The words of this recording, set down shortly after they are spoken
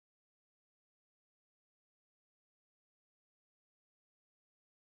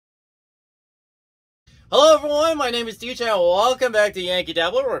Hello everyone, my name is DJ and welcome back to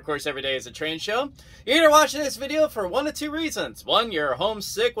Yankeedabbler, where of course every day is a train show. You're either watching this video for one of two reasons. One, you're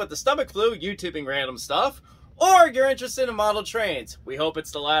homesick with the stomach flu, YouTubing random stuff, or you're interested in model trains. We hope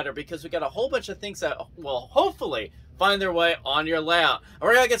it's the latter because we got a whole bunch of things that will hopefully find their way on your layout. And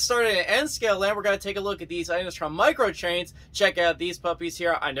we're going to get started in N scale land. We're going to take a look at these items from micro trains. Check out these puppies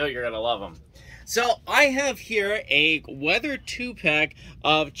here. I know you're going to love them. So I have here a weathered 2-pack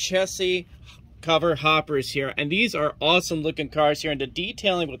of chassis cover hoppers here, and these are awesome looking cars here, and the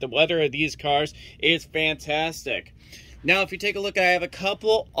detailing with the weather of these cars is fantastic. Now if you take a look, I have a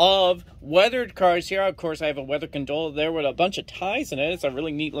couple of weathered cars here. Of course I have a weather controller there with a bunch of ties in it. It's a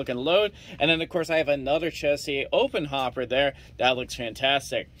really neat looking load. And then of course I have another chassis open hopper there. That looks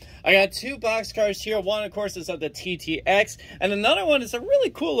fantastic. I got two box cars here. One of course is of the TTX, and another one is a really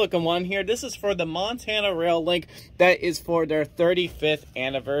cool looking one here. This is for the Montana Rail Link. That is for their 35th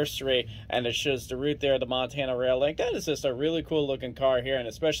anniversary, and it shows the route there, the Montana Rail Link. That is just a really cool looking car here, and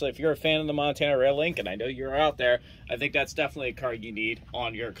especially if you're a fan of the Montana Rail Link, and I know you're out there, I think that's definitely a car you need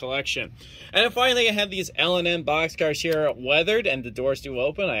on your collection. And then finally I have these L&N box cars here, weathered, and the doors do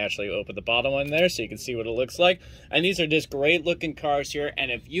open. I actually opened the bottom one there so you can see what it looks like. And these are just great looking cars here,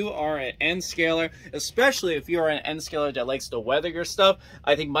 and if you are an N-scaler, especially if you're an N-scaler that likes to weather your stuff,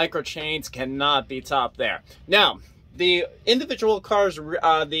 I think micro chains cannot be topped there. Now, the individual cars,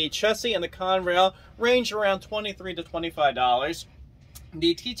 the chassis and the Conrail, range around $23 to $25.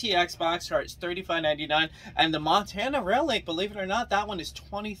 The TTX box car is $35.99, and the Montana Rail Link, believe it or not, that one is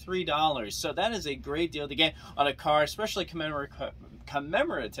 $23. So that is a great deal to get on a car, especially commemorative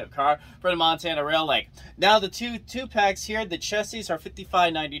car for the Montana Rail Link. Now the two packs here, the chassis are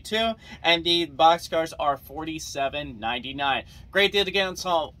 $55.92 and the box cars are $47.99. Great deal to get on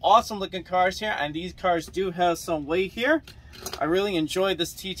some awesome looking cars here, and these cars do have some weight here. I really enjoyed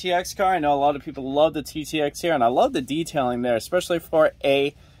this TTX car. I know a lot of people love the TTX here, and I love the detailing there, especially for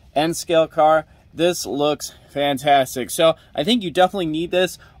a N-scale car. This looks fantastic. So I think you definitely need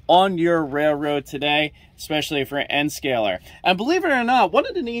this on your railroad today, especially for an N-scaler. And believe it or not, one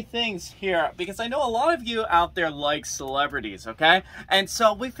of the neat things here, because I know a lot of you out there like celebrities, okay? And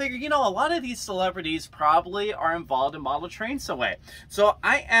so we figured, you know, a lot of these celebrities probably are involved in model trains away. So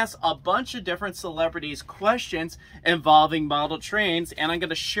I asked a bunch of different celebrities questions involving model trains, and I'm going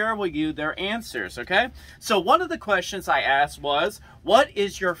to share with you their answers, okay? So one of the questions I asked was, what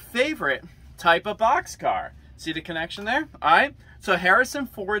is your favorite type of boxcar? See the connection there? All right. So Harrison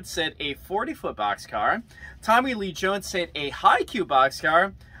Ford said a 40-foot boxcar. Tommy Lee Jones said a high-Q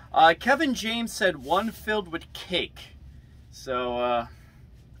boxcar. Kevin James said one filled with cake. So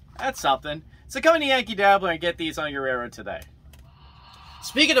that's something. So come to Yankeedabbler and get these on your railroad today.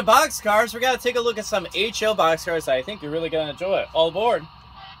 Speaking of boxcars, we're going to take a look at some HO boxcars that I think you're really going to enjoy. All aboard.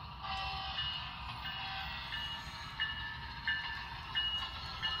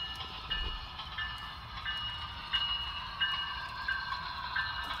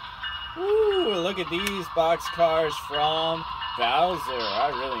 Ooh, look at these box cars from Bowser. I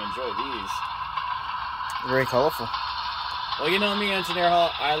really enjoy these. Very colorful. Well, you know me, Engineer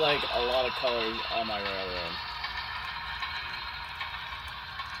Hall, I like a lot of colors on my railroad.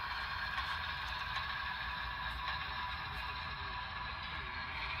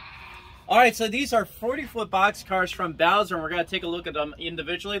 Alright, so these are 40-foot box cars from Bowser, and we're going to take a look at them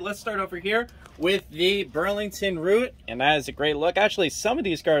individually. Let's start over here with the Burlington Route, and that is a great look. Actually, some of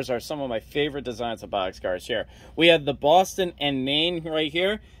these cars are some of my favorite designs of box cars here. We have the Boston and Maine right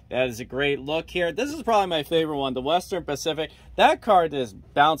here. That is a great look here. This is probably my favorite one, the Western Pacific. That car just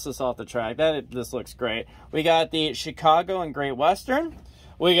bounces off the track. This looks great. We got the Chicago and Great Western.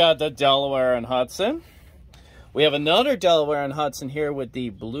 We got the Delaware and Hudson. We have another Delaware and Hudson here with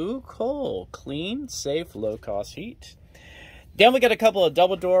the Blue Coal. Clean, safe, low-cost heat. Then we got a couple of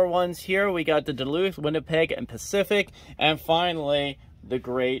double-door ones here. We got the Duluth, Winnipeg, and Pacific. And finally, the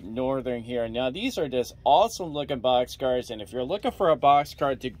Great Northern here. Now, these are just awesome-looking boxcars. And if you're looking for a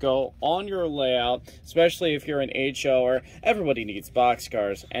boxcar to go on your layout, especially if you're an HOer, everybody needs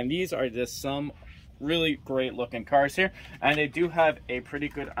boxcars. And these are just some really great looking cars here, and they do have a pretty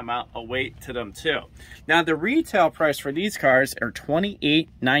good amount of weight to them too. Now the retail price for these cars are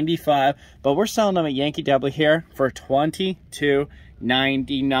 $28.95, but we're selling them at Yankeedabbler here for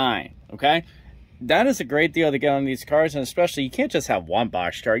 $22.99. Okay, that is a great deal to get on these cars, and especially you can't just have one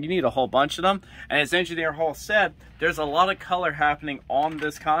box car, you need a whole bunch of them. And as Engineer Hall said, there's a lot of color happening on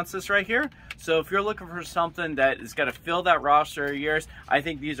this consist right here. So if you're looking for something that is going to fill that roster of yours, I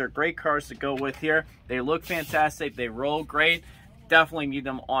think these are great cars to go with here. They look fantastic, they roll great. Definitely need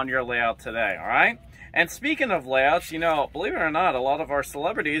them on your layout today, all right? And speaking of layouts, you know, believe it or not, a lot of our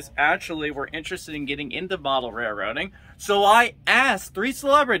celebrities actually were interested in getting into model railroading. So I asked 3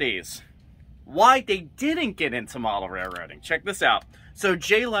 celebrities why they didn't get into model railroading. Check this out. So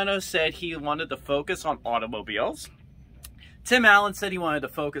Jay Leno said he wanted to focus on automobiles. Tim Allen said he wanted to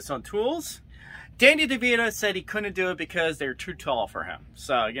focus on tools. Danny DeVito said he couldn't do it because they're too tall for him.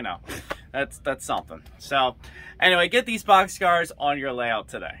 So, you know, that's something. So, anyway, get these boxcars on your layout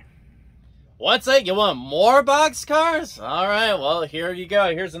today. What's that? You want more boxcars? All right, well, here you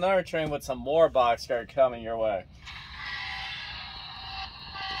go. Here's another train with some more boxcar coming your way.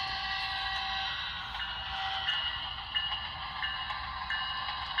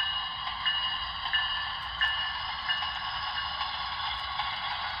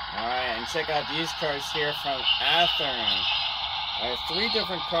 Alright, and check out these cars here from Athearn. I have 3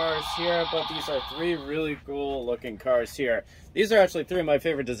 different cars here, but these are 3 really cool looking cars here. These are actually 3 of my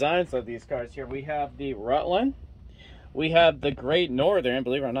favorite designs of these cars here. We have the Rutland, we have the Great Northern,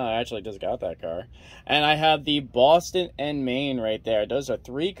 believe it or not, I actually just got that car. And I have the Boston and Maine right there. Those are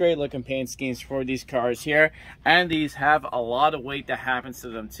 3 great looking paint schemes for these cars here. And these have a lot of weight that happens to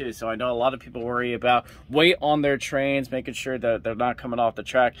them too. So I know a lot of people worry about weight on their trains, making sure that they're not coming off the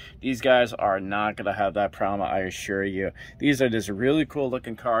track. These guys are not going to have that problem, I assure you. These are just really cool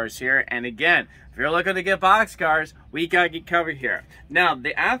looking cars here. And again, if you're looking to get boxcars, we got you covered here. Now,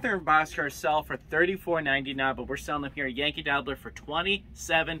 the Athearn boxcars sell for $34.99, but we're selling them here at Yankeedabbler for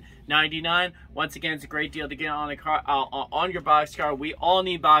 $27.99. Once again, it's a great deal to get on a car, on your boxcar. We all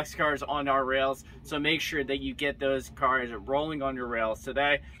need boxcars on our rails, so make sure that you get those cars rolling on your rails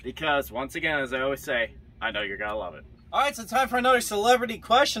today, because once again, as I always say, I know you're gonna love it. All right, so time for another celebrity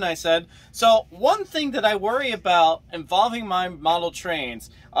question, I said. So one thing that I worry about involving my model trains,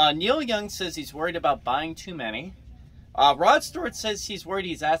 Neil Young says he's worried about buying too many. Rod Stewart says he's worried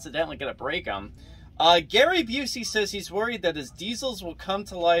he's accidentally going to break them. Gary Busey says he's worried that his diesels will come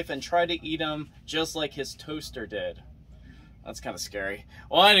to life and try to eat him just like his toaster did. That's kind of scary.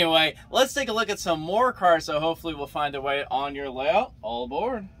 Well, anyway, let's take a look at some more cars, so hopefully we'll find a way on your layout. All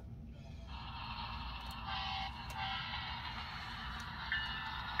aboard.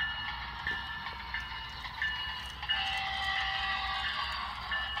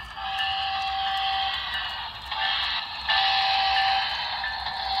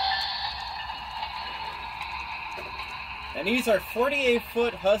 And these are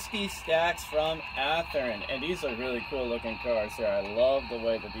 48-foot Husky stacks from Athearn. And these are really cool looking cars here. I love the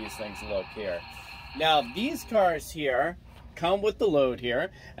way that these things look here. Now, these cars here come with the load here.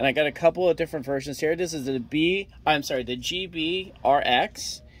 And I got a couple of different versions here. This is the GB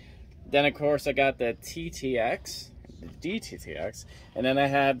RX. Then, of course, I got the TTX. The DTTX, and then I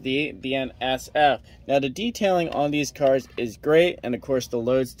have the BNSF. Now the detailing on these cars is great, and of course the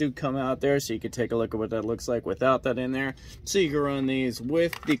loads do come out there, so you can take a look at what that looks like without that in there. So you can run these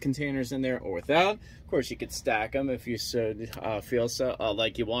with the containers in there or without. Of course, you could stack them if you so feel so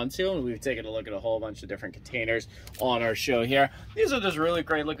like you want to, and we've taken a look at a whole bunch of different containers on our show here. These are just really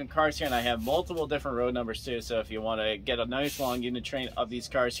great looking cars here, and I have multiple different road numbers too, so if you want to get a nice long unit train of these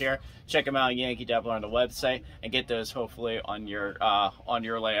cars here, check them out, Yankeedabbler on the website, and get those hopefully on your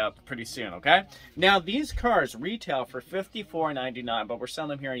layout pretty soon, okay? Now, these cars retail for $54.99, but we're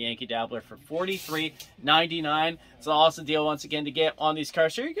selling them here at Yankeedabbler for $43.99. It's an awesome deal once again to get on these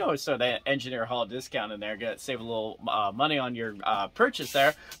cars. Here you go, so that Engineer Hall discount in there, save a little money on your purchase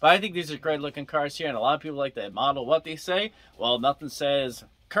there. But I think these are great looking cars here, and a lot of people like to model what they say. Well, nothing says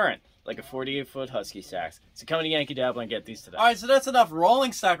current like a 48-foot Husky stacks. So come to Yankeedabbler and get these today. All right, so that's enough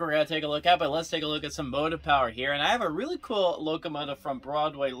rolling stock we're going to take a look at, but let's take a look at some motive power here. And I have a really cool locomotive from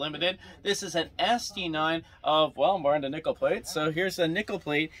Broadway Limited. This is an SD9 of, well, I'm wearing the nickel plate. So here's a nickel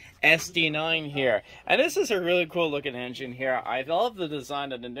plate SD9 here. And this is a really cool looking engine here. I love the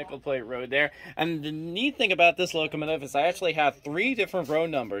design of the nickel plate road there. And the neat thing about this locomotive is I actually have 3 different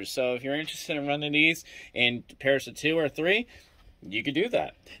road numbers. So if you're interested in running these in pairs of 2 or 3, you could do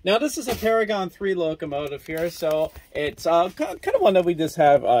that. Now, this is a Paragon 3 locomotive here, so it's kind of one that we just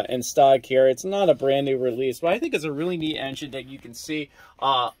have in stock here. It's not a brand new release, but I think it's a really neat engine that you can see.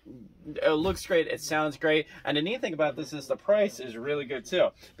 It looks great, it sounds great, and the neat thing about this is the price is really good too,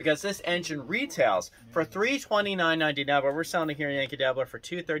 because this engine retails for $329.99, but we're selling it here in Yankeedabbler for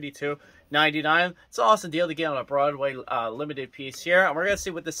 $232.99. It's an awesome deal to get on a Broadway limited piece here, and we're going to see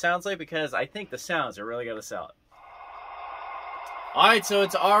what this sounds like, because I think the sounds are really going to sell it. Alright, so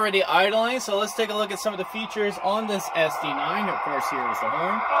it's already idling, so let's take a look at some of the features on this SD9. Of course, here is the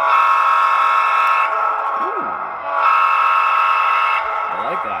horn. Ooh. I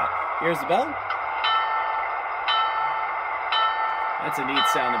like that. Here's the bell. That's a neat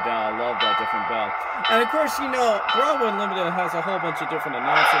sounding bell. I love that different bell. And of course, you know, Broadway Limited has a whole bunch of different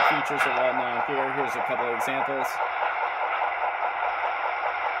announcement features and whatnot here. Here's a couple of examples.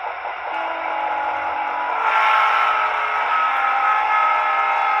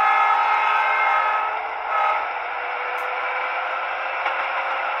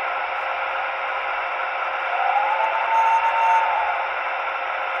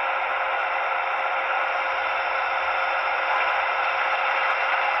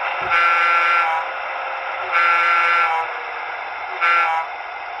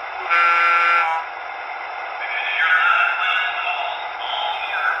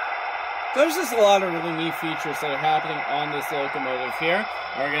 There's just a lot of really neat features that are happening on this locomotive here.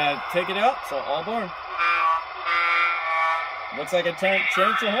 We're going to take it out, so all aboard. Looks like it changed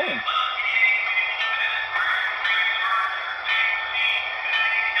the horn.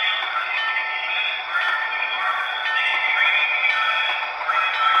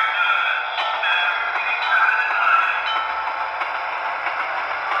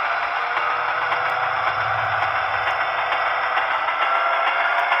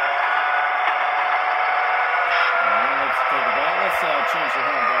 Change the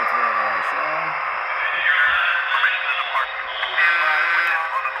horn back to where it was. Permission to depart.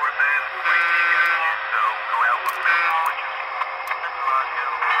 On the north end, so go out with the switches.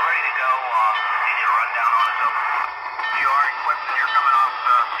 Ready to go. Need you to run down on us over. You are equipped and you're coming off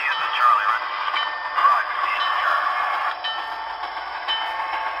Sienna Charlie, right? Right, Sienna Charlie.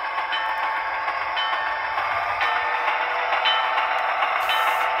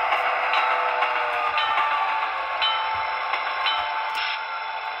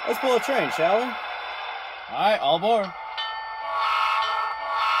 Let's pull a train, shall we? All right, all aboard.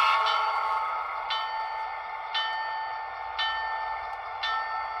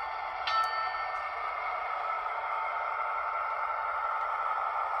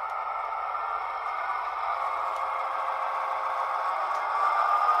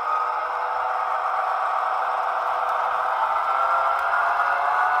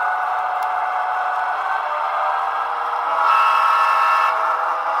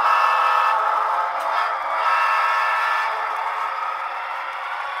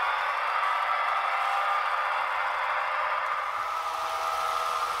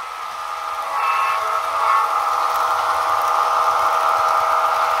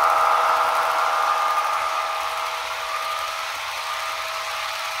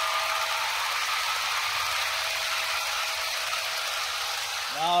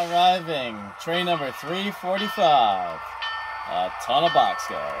 Now arriving, train number 345. A ton of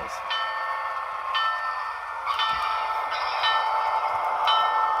boxcars.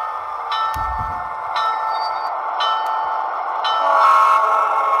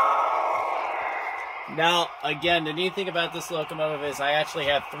 Now, again, the neat thing about this locomotive is I actually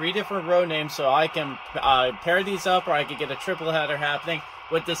have 3 different row names, so I can pair these up, or I could get a triple header happening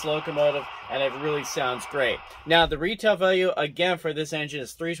with this locomotive, and it really sounds great. Now, the retail value, again, for this engine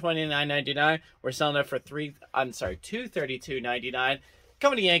is $329.99. We're selling it for $232.99.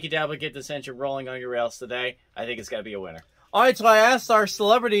 Come to Yankeedabbler, get this engine rolling on your rails today. I think it's got to be a winner. All right, so I asked our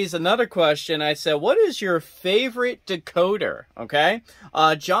celebrities another question. I said, what is your favorite decoder? Okay.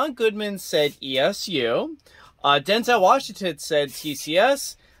 John Goodman said ESU. Denzel Washington said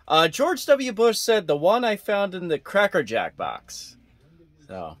TCS. George W. Bush said the one I found in the Cracker Jack box.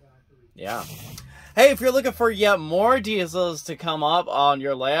 So, yeah. Hey, if you're looking for yet more diesels to come up on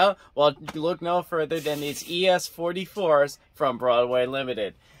your layout, well, look no further than these ES44s from Broadway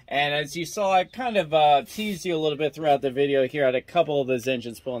Limited. And as you saw, I kind of teased you a little bit throughout the video here. I had a couple of those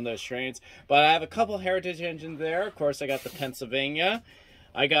engines pulling those trains. But I have a couple heritage engines there. Of course, I got the Pennsylvania.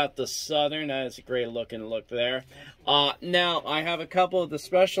 I got the Southern. That's a great looking look there. Now, I have a couple of the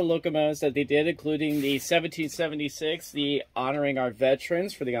special locomotives that they did, including the 1776, the honoring our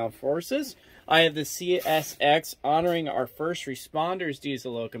veterans for the armed forces. I have the CSX honoring our first responders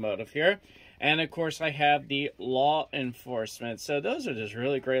diesel locomotive here. And, of course, I have the law enforcement. So those are just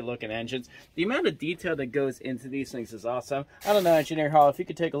really great looking engines. The amount of detail that goes into these things is awesome. I don't know, Engineer Hall, if you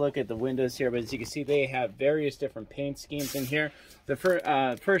could take a look at the windows here. But as you can see, they have various different paint schemes in here. The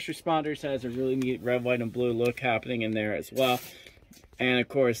first responders has a really neat red, white, and blue look happening in there as well. And, of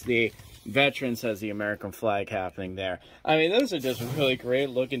course, the veterans has the American flag happening there. I mean, those are just really great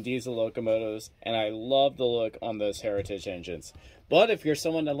looking diesel locomotives. And I love the look on those heritage engines. But if you're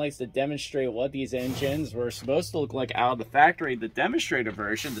someone that likes to demonstrate what these engines were supposed to look like out of the factory, the demonstrator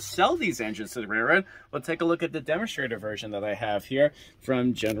version, to sell these engines to the railroad, well, take a look at the demonstrator version that I have here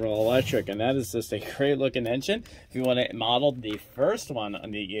from General Electric. And that is just a great looking engine. If you want to model the first one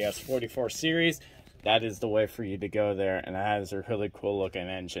on the ES44 series, that is the way for you to go there, and it has a really cool looking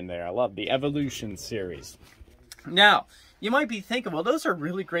engine there. I love the Evolution series. Now, you might be thinking, well, those are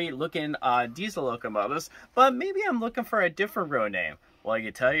really great looking diesel locomotives, but maybe I'm looking for a different road name. Well, I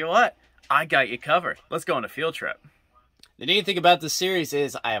can tell you what, I got you covered. Let's go on a field trip. The neat thing about this series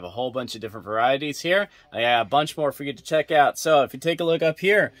is I have a whole bunch of different varieties here. I have a bunch more for you to check out. So if you take a look up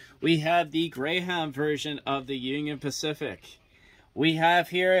here, we have the Greyhound version of the Union Pacific. We have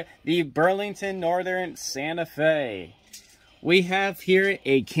here the Burlington Northern Santa Fe. We have here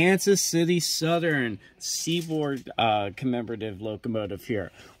a Kansas City Southern Seaboard commemorative locomotive here.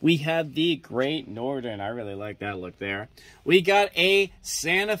 We have the Great Northern. I really like that look there. We got a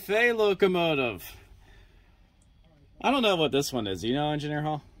Santa Fe locomotive. I don't know what this one is. Do you know, Engineer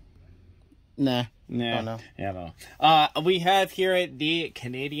Hall? Nah. Nah. I don't know. Yeah, I don't know. We have here the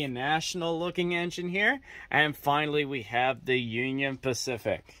Canadian National looking engine here. And finally, we have the Union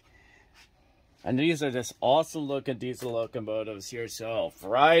Pacific. And these are just awesome looking diesel locomotives here. So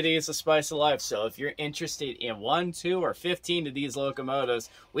variety is the spice of life. So if you're interested in 1, 2, or 15 of these locomotives,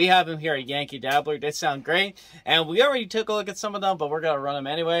 we have them here at Yankeedabbler. They sound great. And we already took a look at some of them, but we're going to run them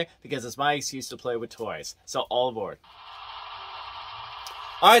anyway because it's my excuse to play with toys. So all aboard.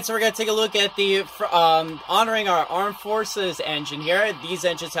 All right, so we're going to take a look at the honoring our Armed Forces engine here. These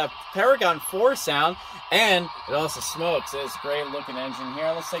engines have Paragon 4 sound, and it also smokes. It's a great looking engine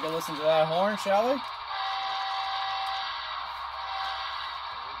here. Let's take a listen to that horn, shall we?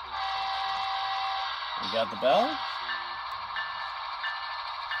 We got the bell.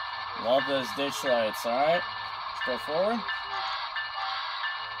 Love those ditch lights, all right? Let's go forward.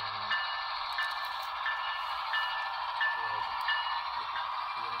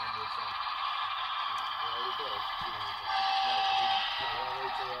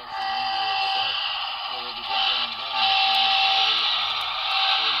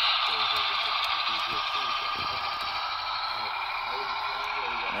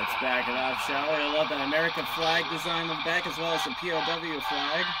 Let's back it off, shall we? I love that American flag design on the back as well as the POW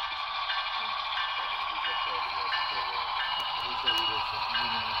flag.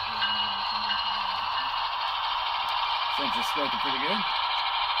 Since you're smoking pretty good.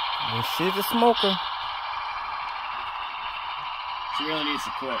 Well, she's a smoker. She really needs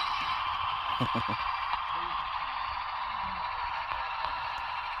to quit.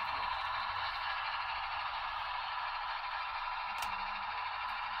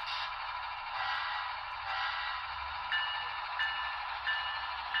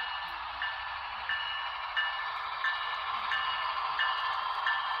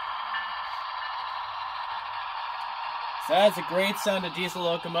 So that's a great sound of diesel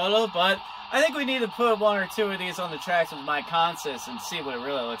locomotive, but I think we need to put 1 or 2 of these on the tracks with my consist and see what it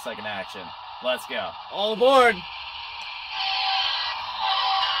really looks like in action. Let's go. All aboard!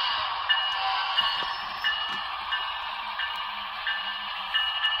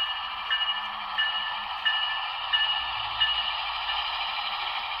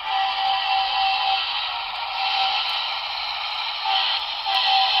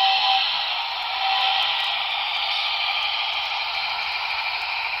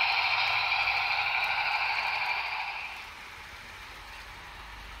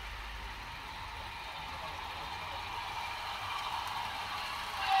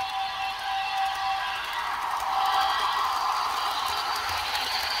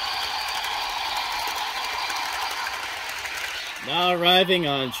 Now arriving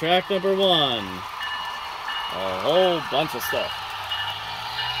on track number 1. A whole bunch of stuff.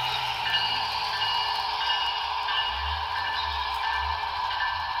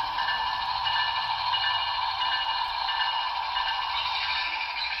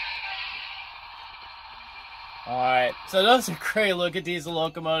 Alright, so those are great look at diesel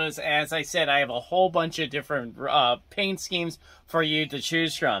locomotives. As I said, I have a whole bunch of different paint schemes for you to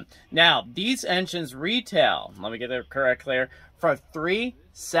choose from. Now, these engines retail, let me get it correct there, for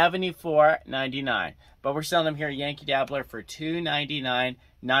 $374.99. But we're selling them here at Yankeedabbler for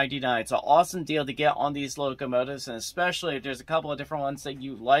 $299.99. It's an awesome deal to get on these locomotives, and especially if there's a couple of different ones that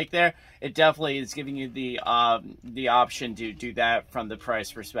you like there, it definitely is giving you the option to do that from the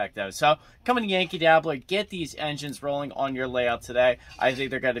price perspective. So come to Yankeedabbler, get these engines rolling on your layout today. I think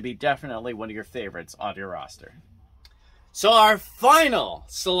they're going to be definitely one of your favorites on your roster. So our final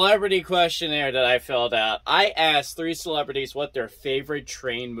celebrity questionnaire that I filled out, I asked 3 celebrities what their favorite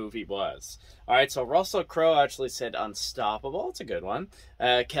train movie was. All right, so Russell Crowe actually said Unstoppable. It's a good one.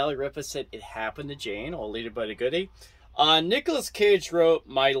 Kelly Ripa said It Happened to Jane, Old But a Goodie. Nicolas Cage wrote,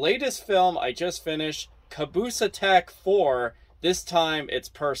 my latest film I just finished, Caboose Attack 4. This time it's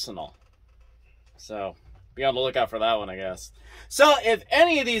personal. So be on the lookout for that one, I guess. So if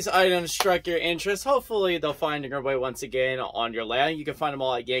any of these items struck your interest, hopefully they'll find their way once again on your layout. You can find them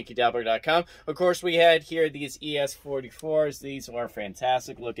all at Yankeedabbler.com. Of course, we had here these ES44s. These are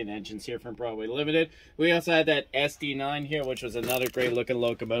fantastic looking engines here from Broadway Limited. We also had that SD9 here, which was another great looking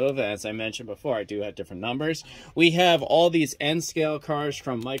locomotive. As I mentioned before, I do have different numbers. We have all these N-scale cars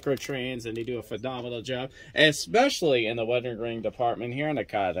from Microtrains, and they do a phenomenal job, especially in the weathering ring department here. And I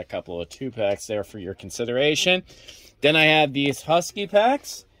got a couple of 2-packs there for your consideration. Then I have these Husky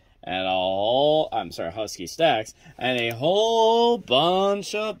packs and Husky stacks and a whole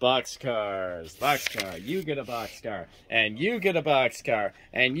bunch of boxcars. Boxcar, you get a boxcar, and you get a boxcar,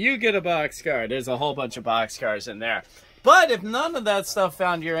 and you get a boxcar. There's a whole bunch of boxcars in there. But if none of that stuff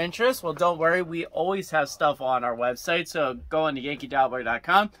found your interest, well, don't worry. We always have stuff on our website, so go on to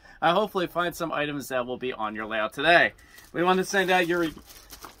Yankeedabbler.com and hopefully find some items that will be on your layout today. We want to send out your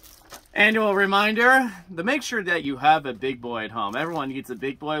annual reminder to make sure that you have a big boy at home. Everyone needs a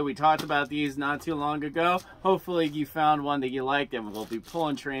big boy. We talked about these not too long ago. Hopefully you found one that you liked, and we'll be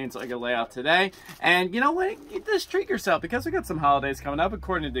pulling trains on your layout today. And you know what? Just treat yourself, because we got some holidays coming up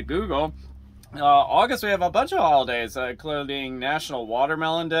according to Google. August, we have a bunch of holidays, including National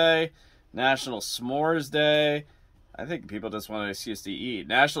Watermelon Day, National S'mores Day. I think people just want an excuse to eat.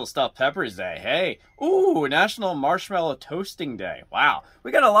 National Stuffed Peppers Day. Hey. Ooh, National Marshmallow Toasting Day. Wow.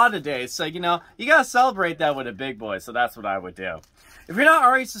 We got a lot of days, so, you know, you got to celebrate that with a big boy, so that's what I would do. If you're not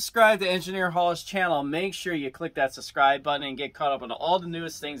already subscribed to Engineer Hall's channel, make sure you click that subscribe button and get caught up on all the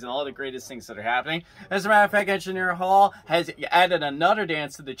newest things and all the greatest things that are happening. As a matter of fact, Engineer Hall has added another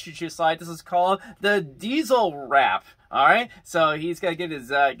dance to the choo-choo slide. This is called the Diesel Rap. All right, so he's got to get his,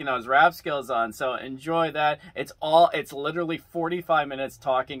 his rap skills on. So enjoy that. It's literally 45 minutes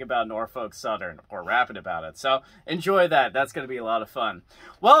talking about Norfolk Southern, or rapping about it. So enjoy that. That's going to be a lot of fun.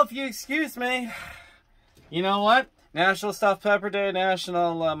 Well, if you excuse me, you know what? National Stuffed Pepper Day,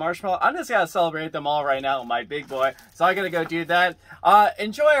 National Marshmallow. I'm just going to celebrate them all right now with my big boy. So I got to go do that.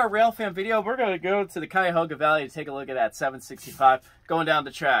 Enjoy our Railfan video. We're going to go to the Cuyahoga Valley to take a look at that 765 going down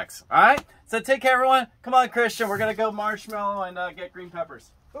the tracks. All right? So take care, everyone. Come on, Christian. We're going to go marshmallow and get green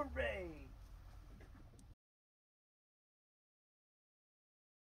peppers. Hooray!